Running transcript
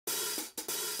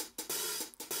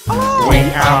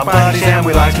are buddies and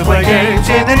we like to play games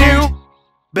in the new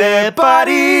Bear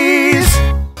Buddies.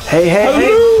 Hey, hey,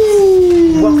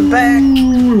 hey! Welcome back.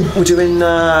 We're doing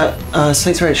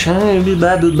Saints Row Shadow.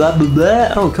 Blah, blah, blah, blah,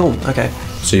 blah. Oh, cool. Okay.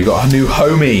 So you got a new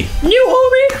homie. New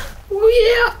homie.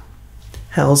 Oh yeah.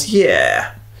 Hells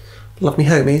yeah. Love me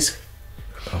homies.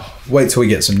 Wait till we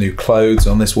get some new clothes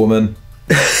on this woman.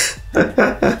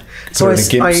 So in a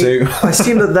gimp suit. I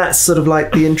assume that that's sort of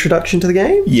like the introduction to the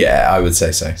game, Yeah, I would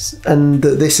say so. and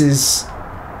that this is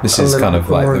Kind of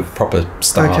like more the proper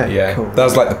start. Okay, yeah, cool. that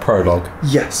was like the prologue.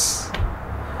 yes.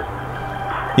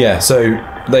 Yeah, so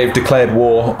they've declared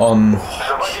war on.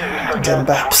 Damn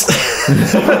baps.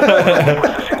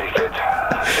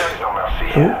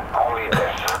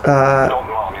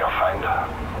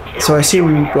 So I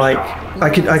assume like I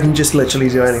can just literally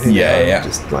do anything. Yeah, now, yeah.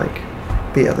 Just like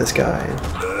beat up this guy.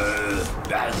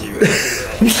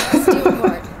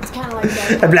 It's kind of like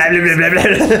that. Blah, blah, blah, blah,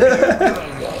 blah.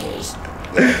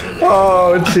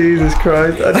 Oh Jesus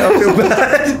Christ! I feel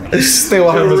bad.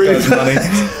 Still homeless guy's money.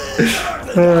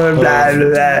 Blah, blah,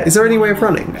 blah. Is there any way of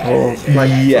running? Or like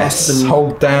Yes, faster than...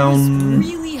 hold down.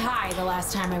 Really high the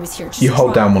last time I was here. Just You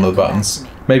hold try down one of the and buttons.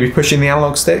 Maybe pushing the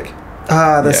analog stick.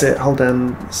 Ah, that's Yeah. it. Hold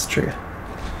down this trigger.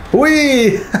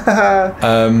 Whee!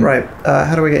 Right.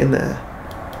 How do I get in there?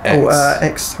 X. Oh,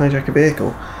 X to hijack a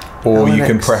vehicle. Or L you and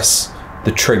can X. press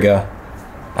the trigger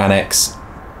and X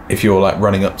if you're like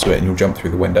running up to it and you'll jump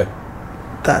through the window.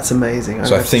 That's amazing.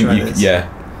 So I think you, yeah.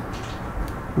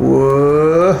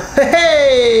 Whoa!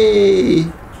 Hey!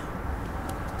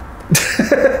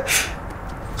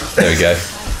 There we go.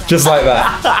 Just like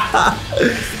that.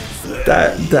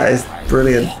 That is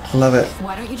brilliant. I love it.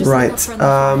 Why don't you just Right, look for the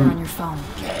on your phone?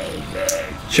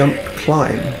 Jump,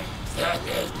 climb.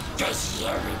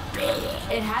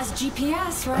 It has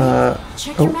GPS, right?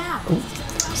 Check your map.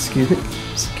 Excuse me.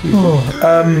 Excuse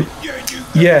me.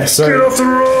 Yeah. So Get off the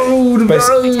road!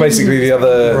 basically the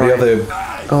other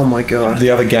Oh my god. the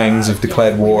other gangs have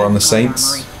declared war on the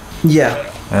Saints, Yeah.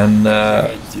 and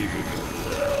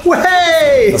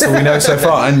Way! that's what we know so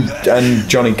far. And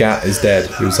Johnny Gat is dead.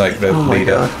 He was like the Oh my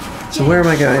leader. god. So where am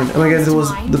I going? Am I going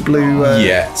towards the blue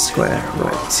Yeah. square?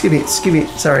 Right. Excuse me.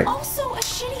 Sorry. Also, a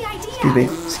shitty idea. Excuse me.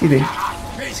 Excuse me.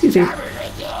 Excuse me.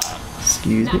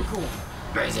 Excuse me. Not cool.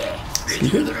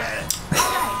 Excuse me.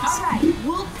 Alright,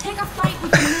 we'll pick a fight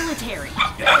with the military.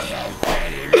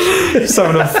 Just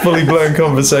having a fully blown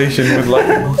conversation with like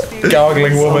a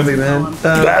gargling Lovely, woman. man.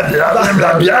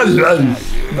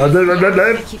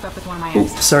 Keep up with one of my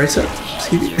exes. Sorry, sir.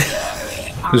 Excuse me.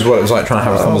 This is what it was like trying to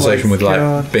have a conversation with like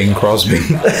God. Bing Crosby.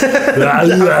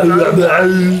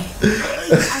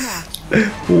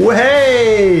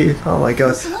 Way! Oh my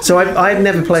god. So I've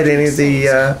never played any of the,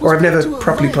 or I've never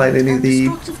properly played any of the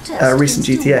recent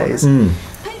GTAs.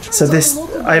 So this,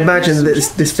 I imagine that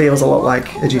this feels a lot like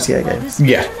a GTA game.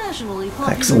 Yeah,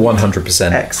 Excellent.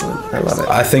 100%. Excellent. I love it.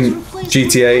 I think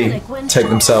GTA take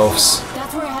themselves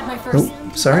That's where I had my first.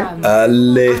 Sorry? a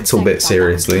little bit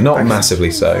seriously, not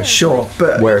massively so. Sure,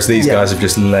 but... Whereas these yeah, guys have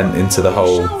just lent into the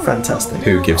whole Fantastic.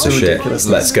 who gives a The shit,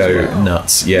 ridiculousness. let's go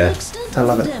nuts, yeah. I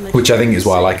love it. Which I think is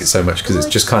why I like it so much, because it's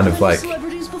just kind of like,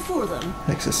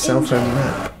 Makes a cell phone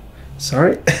map.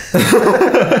 Sorry?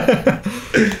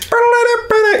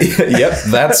 yep,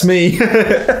 that's me.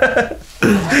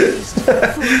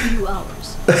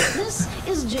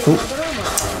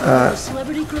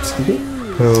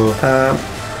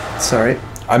 Sorry.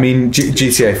 I mean,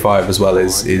 GTA 5 as well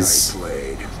is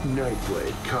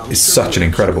such an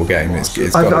incredible game. It's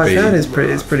got to I've be. heard it's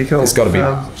pretty cool. It's got to be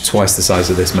twice the size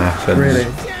of this map. And Really?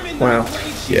 Wow.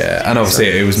 Yeah, and obviously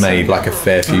it was made like a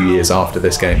fair few years after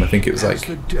this game. I think it was like,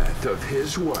 I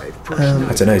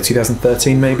don't know,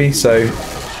 2013 maybe. So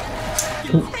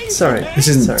Sorry. this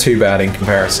isn't Sorry. too bad in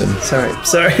comparison. Sorry.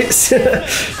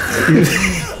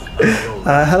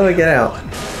 How do I get out?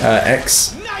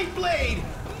 X.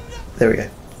 There we go.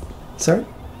 Sorry?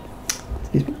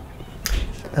 Excuse me?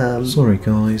 Sorry,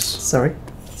 guys.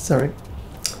 Sorry.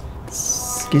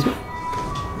 Excuse me?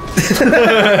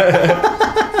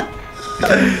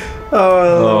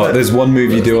 Oh, there's one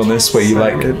move you do on this where you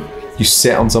like you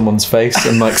sit on someone's face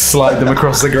and like slide them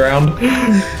across the ground.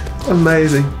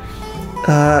 Amazing.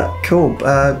 Cool.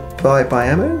 Buy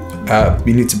ammo?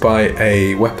 You need to buy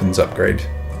a weapons upgrade.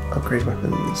 Upgrade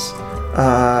weapons.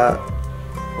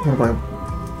 What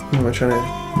am I trying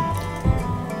to...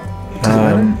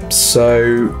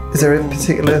 So Is there a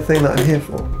particular thing that I'm here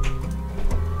for?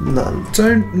 None.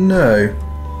 don't know.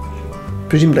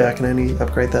 Presumably I can only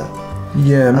upgrade that.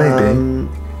 Yeah, maybe.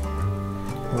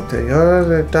 What do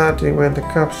you daddy when the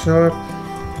cup short?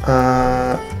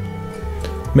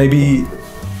 Maybe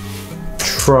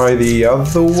try the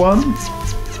other one.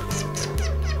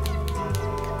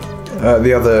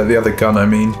 The other gun, I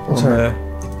mean. On Sorry. there.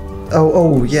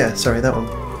 Oh, yeah. Sorry, that one.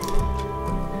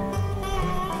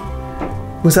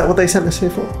 Was that what they sent us here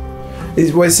for?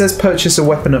 Well, it says purchase a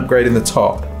weapon upgrade in the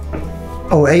top.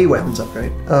 Oh, a weapons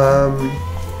upgrade.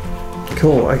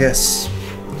 Cool. I guess.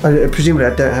 Presumably,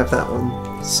 I don't have that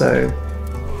one. So.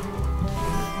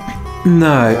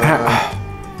 No.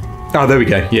 Oh, there we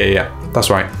go. Yeah, that's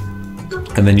right.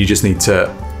 And then you just need to.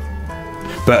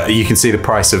 But you can see the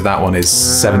price of that one is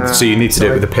 7. So you need to do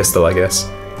it with a pistol, I guess.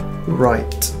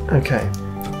 Right. Okay.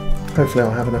 Hopefully, I'll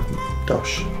have enough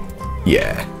dosh.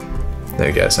 Yeah. There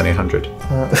we go. It's only 100.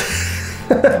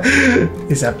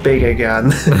 It's a bigger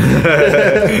gun.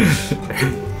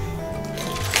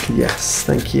 Yes.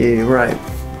 Thank you. Right.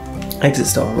 Exit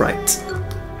store. Right.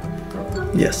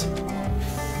 Yes.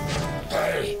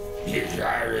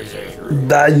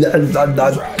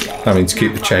 I mean, to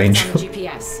keep the change.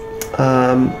 GPS.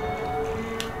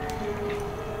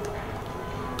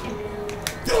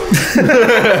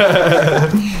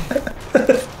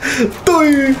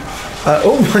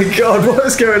 Oh my god, what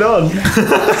is going on?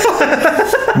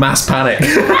 Mass panic.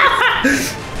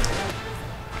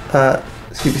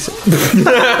 Excuse me.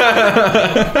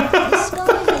 The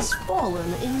sky has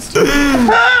fallen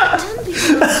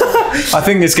I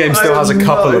think this game still has a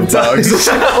couple of bugs. What's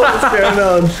going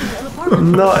on?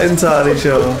 I'm not entirely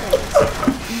sure.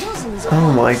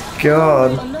 Oh my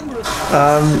god.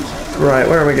 Right,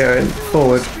 where are we going?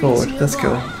 Forward. That's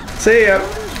cool. See ya.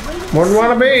 Wouldn't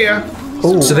want to be ya.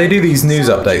 Ooh. So they do these news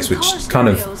updates, which kind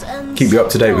of keep you up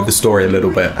to date with the story a little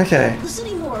bit, Okay.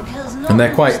 and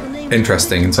they're quite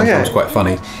interesting and sometimes Okay. quite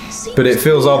funny. But it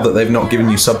feels odd that they've not given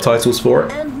you subtitles for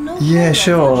it. Yeah,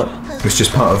 sure. It's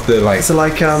just part of the like So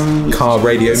like car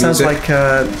radio sounds music. like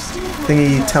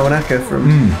thingy Tawanaka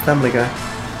from Family Guy.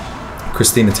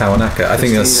 Christina Tawanaka. I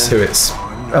think that's who it's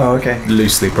Oh, okay.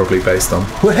 loosely probably based on.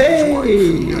 Hey.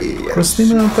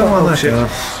 Christina Tawanaka.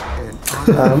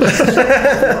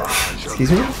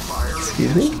 Excuse me.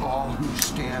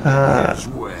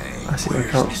 I see I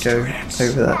can't go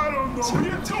over that, so we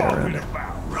have to go around it.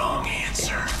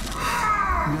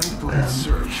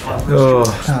 Oh,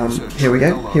 Here we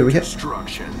go.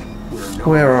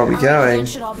 Where are we going?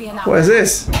 What is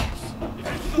this?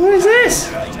 Way!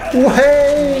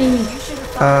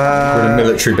 we're in a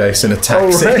military base in a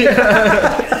taxi.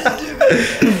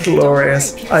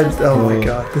 Glorious. Oh my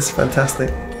god, this is fantastic.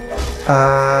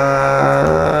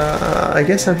 I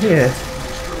guess I'm here.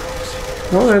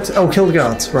 Oh, kill the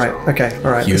guards. Right, okay,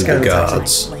 alright. Kill Let's go the to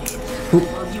taxi. guards. Oop.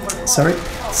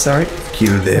 Sorry.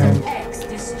 Kill them.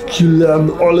 Kill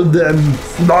them, all of them.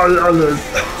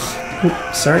 Oop,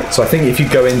 sorry. So I think if you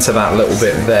go into that little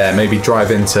bit there, maybe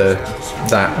drive into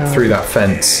that through that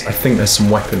fence. I think there's some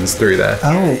weapons through there,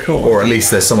 Oh, cool. or at least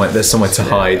there's somewhere to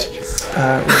hide.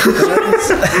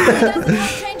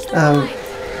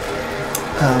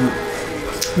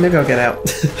 Maybe I'll get out.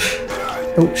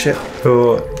 Oh, shit.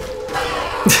 Oh,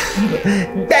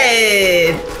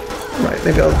 Right,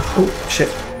 maybe I'll... Oh, shit.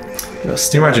 can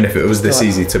you imagine if it was this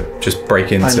easy to just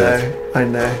break into? I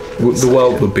know. The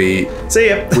world would be. See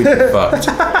ya. We'd be fucked.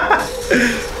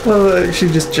 Well, she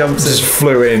just jumps Just in.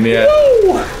 flew in, yeah.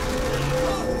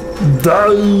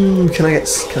 Can I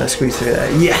squeeze through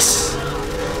there? Yes.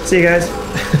 See you guys.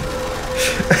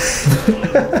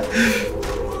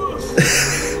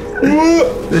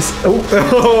 This. Oh.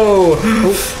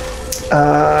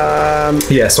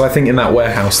 Yeah, so I think in that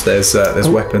warehouse there's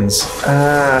weapons.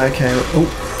 Okay. Oh.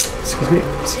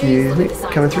 Excuse me.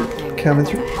 Coming through.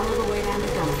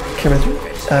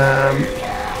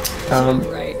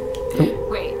 Wait.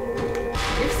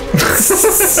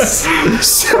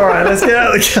 All right, let's get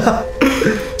out of the car.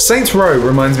 Saints Row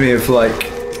reminds me of like.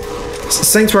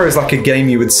 Saints Row is like a game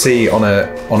you would see on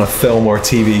a film or a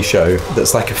TV show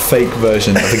that's like a fake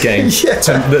version of a game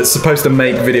that's supposed to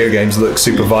make video games look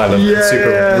super violent and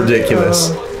super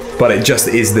ridiculous, but it just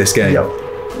is this game. Yep.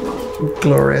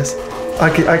 Glorious.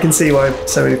 I can see why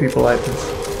so many people like this.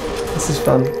 This is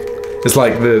fun. It's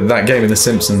like that game in The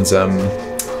Simpsons,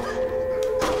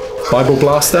 Bible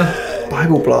Blaster.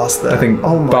 Bible Blaster. I think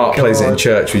oh my Bart plays it in God.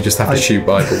 church. We just have to shoot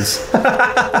Bibles.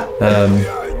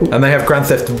 And they have Grand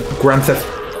Theft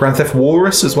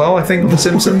Walrus as well. I think on The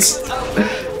Simpsons.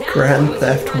 Grand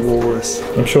Theft Walrus.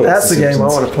 I'm sure That's the game I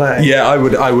want to play. Yeah, I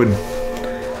would pay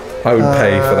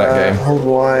for that game. Hold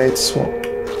wide, swap.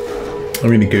 I'm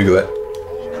going to Google it.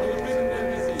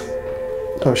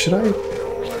 Oh, should I?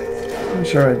 I'm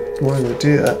sure I wanted to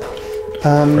do that.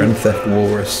 Grand Theft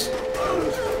Walrus.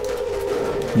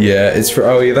 Yeah, it's for.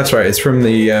 Oh, yeah, that's right. It's from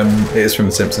the. It is from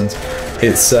The Simpsons.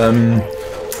 It's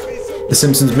The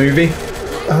Simpsons movie.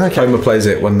 Okay. Homer plays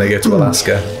it when they go to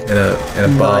Alaska in a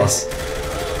bar. Nice.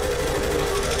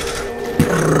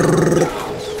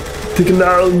 Taking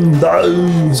down.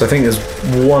 So I think there's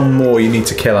one more you need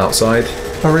to kill outside.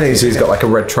 Oh really? So he's got like a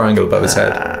red triangle above his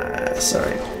head.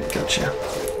 Sorry. Gotcha.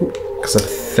 Because I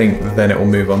think then it will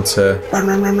move on to Run.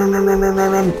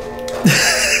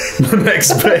 the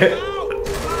next bit.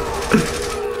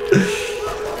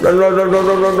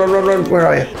 Run. Where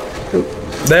are you?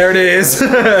 There it is.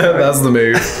 That's the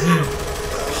move.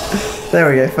 There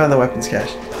we go. Found the weapons cache.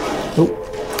 Oh.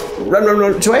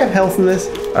 Run. Do I have health in this?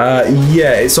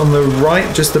 Yeah, it's on the right,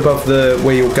 just above the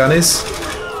where your gun is,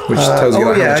 which tells you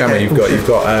how much ammo you've got. You've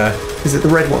got. Is it the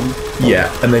red one?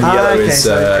 Yeah, and then yellow is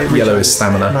yellow is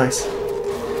stamina. Nice.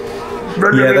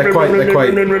 Yeah, they're quite good in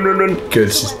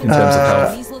terms of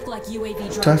health. These look like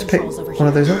UAV Do I have to pick one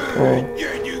of those up? Or?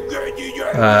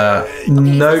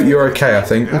 No, you're okay, I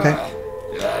think. Okay.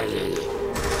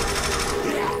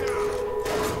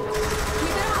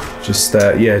 Just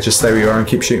stay where you are and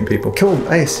keep shooting people. Cool.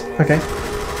 Ace. Okay.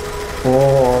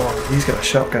 Oh, he's got a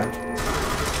shotgun.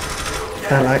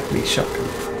 I like me shotgun.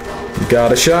 You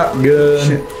got a shotgun.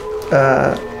 Shit.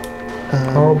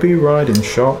 I'll be riding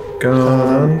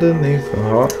shotgun underneath the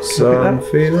hot sun,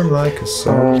 feeling like a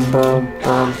son.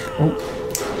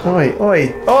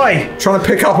 Oi! Trying to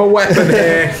pick up a weapon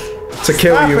here to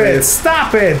kill you with.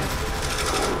 Stop it!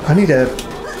 I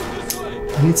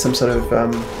need some sort of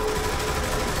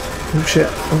Oh shit!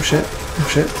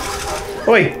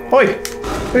 Oi!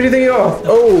 Who do you think you are?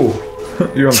 Oh,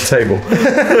 you're on the table.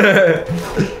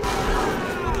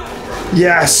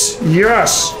 Yes!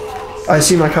 I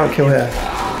assume I can't kill her.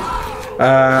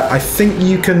 I think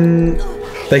you can.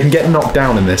 They can get knocked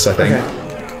down in this, I think,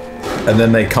 Okay. and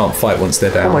then they can't fight once they're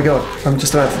down. Oh my god! I'm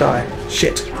just about to die.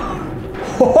 Shit!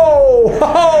 Ho!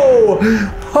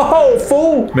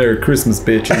 Fool! Merry Christmas,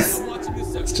 bitches.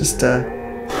 Let's just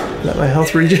let my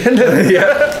health regen.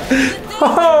 Yeah.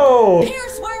 Ho!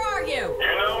 Pierce, where are you?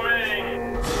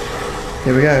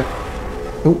 Here we go.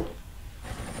 Oh.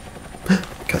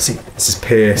 Cutscene. This is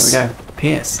Pierce. There we go.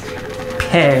 Pierce.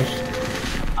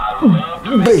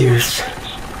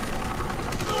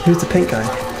 Who's the pink guy?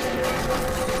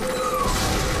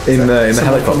 In the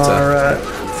Someone helicopter.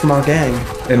 From our gang.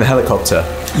 In the helicopter.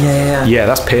 Yeah. Yeah,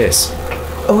 that's Pierce.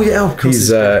 Oh yeah. Of course. He's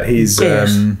Is. We're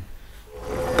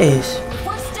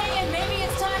staying. Maybe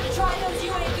it's time to try those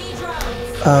UAV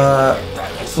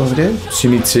drones. What are we doing? So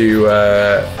you need to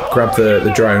grab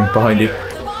the drone behind you.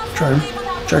 Drone.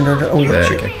 Oh yeah. There we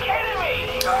Shoot. go.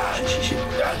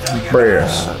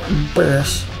 Pierce.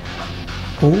 Burst.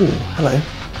 Oh, hello.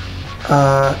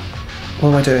 What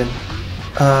am I doing?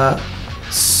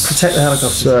 Protect the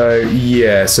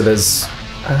helicopter. So there's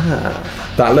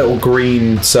that little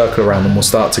green circle around them will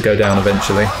start to go down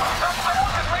eventually.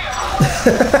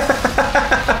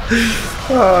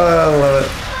 Oh, I love it.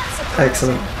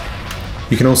 Excellent.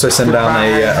 You can also send down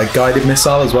a guided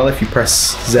missile as well if you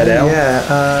press ZL,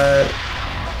 Yeah.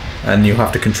 and you'll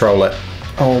have to control it.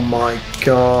 Oh my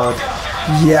god.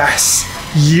 Yes.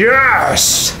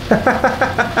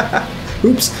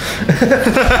 Oops.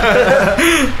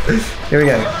 Here we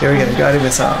go. Guided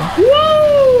missile.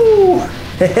 Woo!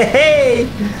 Hey!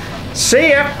 See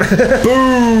ya!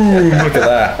 Boom! Look at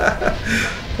that.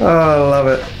 Oh, I love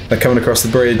it. They're coming across the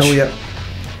bridge. Oh, yeah.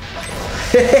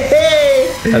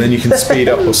 And then you can speed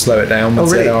up or slow it down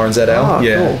with really? ZR and ZL. Oh,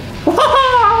 yeah. Cool.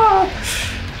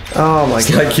 Oh my It's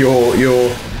god. like your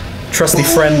trusty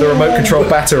friend, the remote control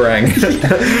Batarang.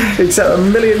 Except a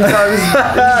million times.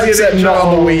 Except not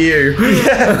on the Wii U.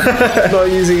 Not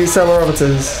using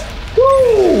accelerometers.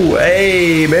 Woo!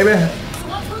 Hey, baby.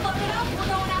 Once we're looking up,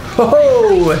 we're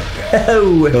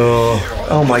going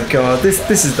after Oh my god, this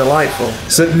is delightful.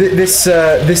 So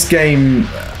this game,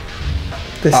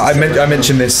 This I is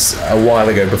mentioned this a while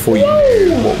ago before you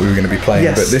knew what we were going to be playing.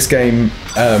 Yes. But this game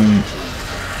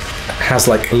has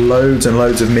like loads and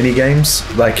loads of mini games.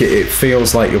 Like it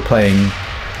feels like you're playing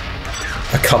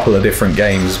a couple of different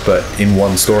games, but in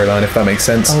one storyline, if that makes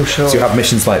sense. Oh, sure. So you have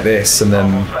missions like this, and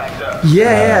then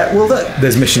Yeah. Well,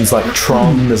 there's missions like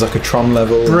Tron. There's like a Tron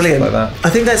level, brilliant. and stuff like that. I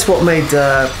think that's what made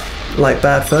like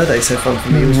Bad Fur Day so fun for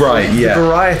me. Was Right, yeah. The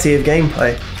variety of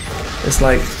gameplay. It's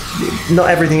like not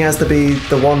everything has to be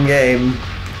the one game.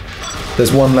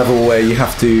 There's one level where you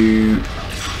have to.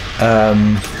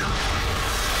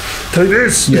 Take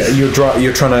this. Yeah, you're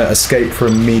trying to escape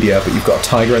from media, but you've got a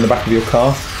tiger in the back of your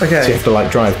car. Okay. So you have to like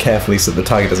drive carefully so the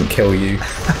tiger doesn't kill you.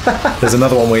 There's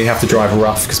another one where you have to drive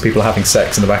rough because people are having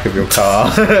sex in the back of your car.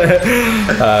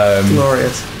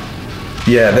 Glorious.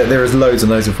 Yeah, there is loads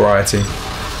and loads of variety.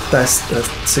 That's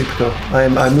super cool.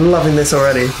 I'm loving this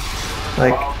already.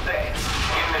 Like,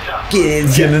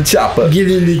 get Get in the chopper. in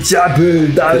the chopper.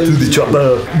 No, To the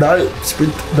chopper. no,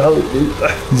 sprint, no.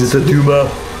 Is it a tumor?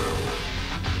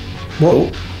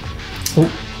 What?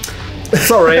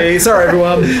 Sorry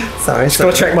everyone. Sorry,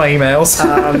 Gotta check my emails.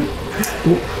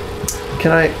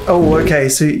 Can I? Oh, okay.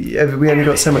 So we only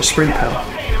got so much sprint power.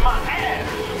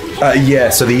 Yeah,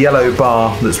 so the yellow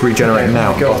bar that's regenerating Okay,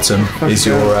 out go on. bottom Okay. is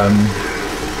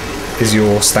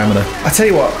your stamina. I tell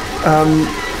you what.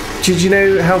 Did you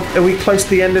know how? Are we close to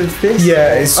the end of this?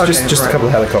 Yeah, it's Okay, just right. a couple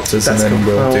of helicopters, That's and then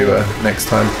cool. we'll Oh. do next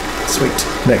time. Sweet.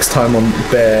 Next time on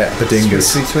Bear the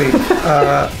Dingus. Sweet.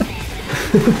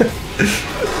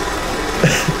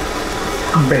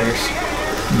 Bears.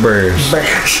 Bears.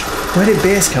 Bears. Where did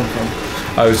bears come from?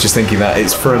 I was just thinking that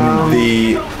it's from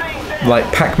the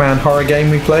Pac-Man horror game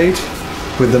we played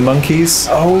with the monkeys.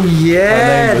 Oh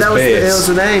yeah, Her name was that Bears. was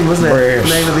the name, wasn't it? Bears. The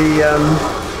name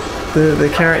of the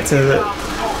character that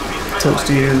talks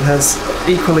to you and has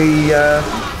equally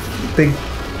big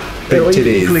titties.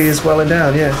 equally as well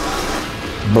endowed. Yeah.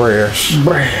 Bears.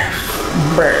 Bears.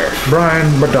 Bears. Brian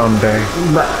Badonde.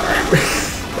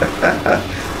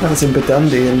 That was in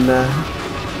Badundy, and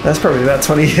that's probably about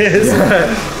 20 years.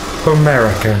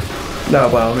 America. No,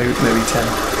 well, maybe 10.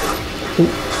 Ooh.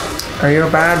 Are you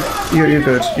bad? You're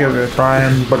good. You're good.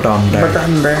 Brian Badonde.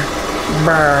 Badundy.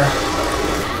 Brr.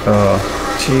 Oh.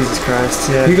 Jesus Christ!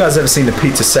 Yeah. You guys ever seen the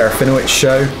Peter Serafinowicz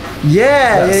show?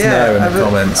 Yeah, Let us yeah. know in the I've-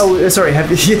 comments. Oh, sorry.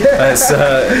 Have you? Yeah. It's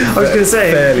I was going to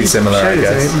say fairly you similar, I showed it to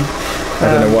guess. me. I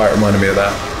don't know why it reminded me of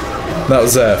that. That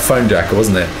was Phone Jacker,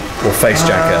 wasn't it? Or Face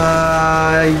Jacker.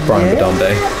 Brian yeah?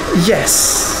 Badonde. Yes,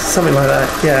 something like that.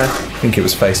 Yeah. I think it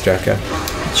was Face Jacker.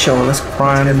 Sure. Let's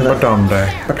Brian get into that. Badonde.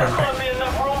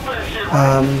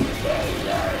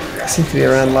 I seem to be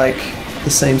around like the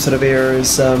same sort of era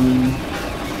as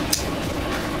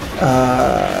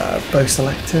Bo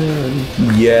Selector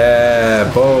and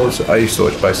Yeah, Bose. I used to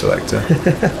watch Bo Selector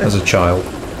as a child.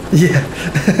 yeah,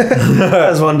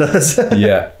 as one does.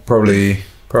 Yeah, probably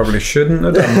shouldn't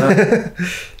have done that.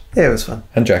 Yeah, it was fun.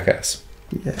 And Jackass.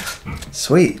 Yeah,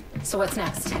 sweet. So what's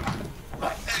next?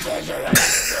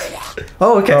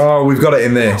 Oh, okay. Oh, we've got it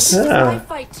in this. I Ah.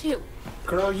 fight too.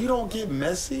 Girl, you don't get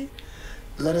messy.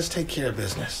 Let us take care of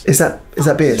business. Is that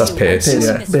Beers? That's Pierce.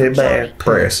 Beers. Yeah. Bear.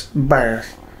 Pierce. Bear.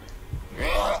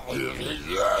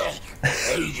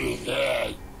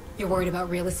 You're worried about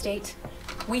real estate?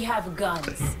 We have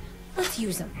guns. Let's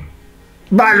use them.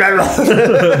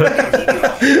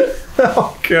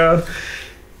 Oh god,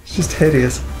 it's just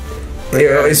hideous.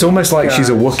 It's almost like she's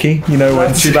a Wookiee, you know, when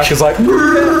Chewbacca's like,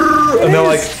 and they're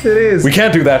like, It is. we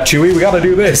can't do that, Chewie, we gotta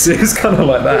do this. It's kind of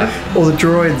like that. All the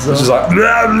droids. It's just like,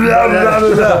 blah, blah, blah,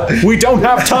 blah, blah. We don't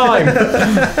have time.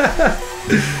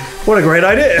 What a great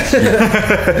idea!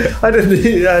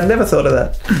 I never thought of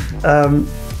that.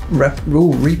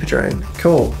 Reaper drone.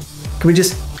 Cool. Can we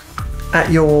just at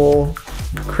your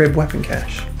crib weapon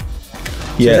cache?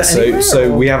 Yeah, Is that anywhere,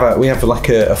 so or- we have like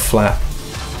a flat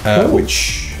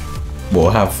which will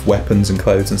have weapons and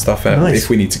clothes and stuff Nice. if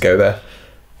we need to go there.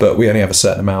 But we only have a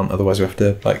certain amount, otherwise we have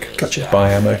to like Gotcha. buy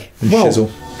ammo and Well,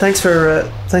 shizzle. thanks for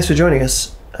joining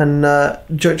us, and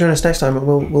join us next time, and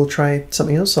we'll try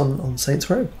something else on Saints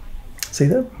Row. See you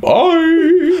then.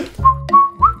 Bye.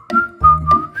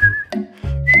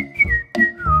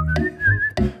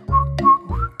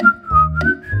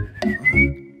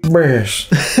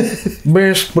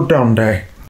 Best Badonde.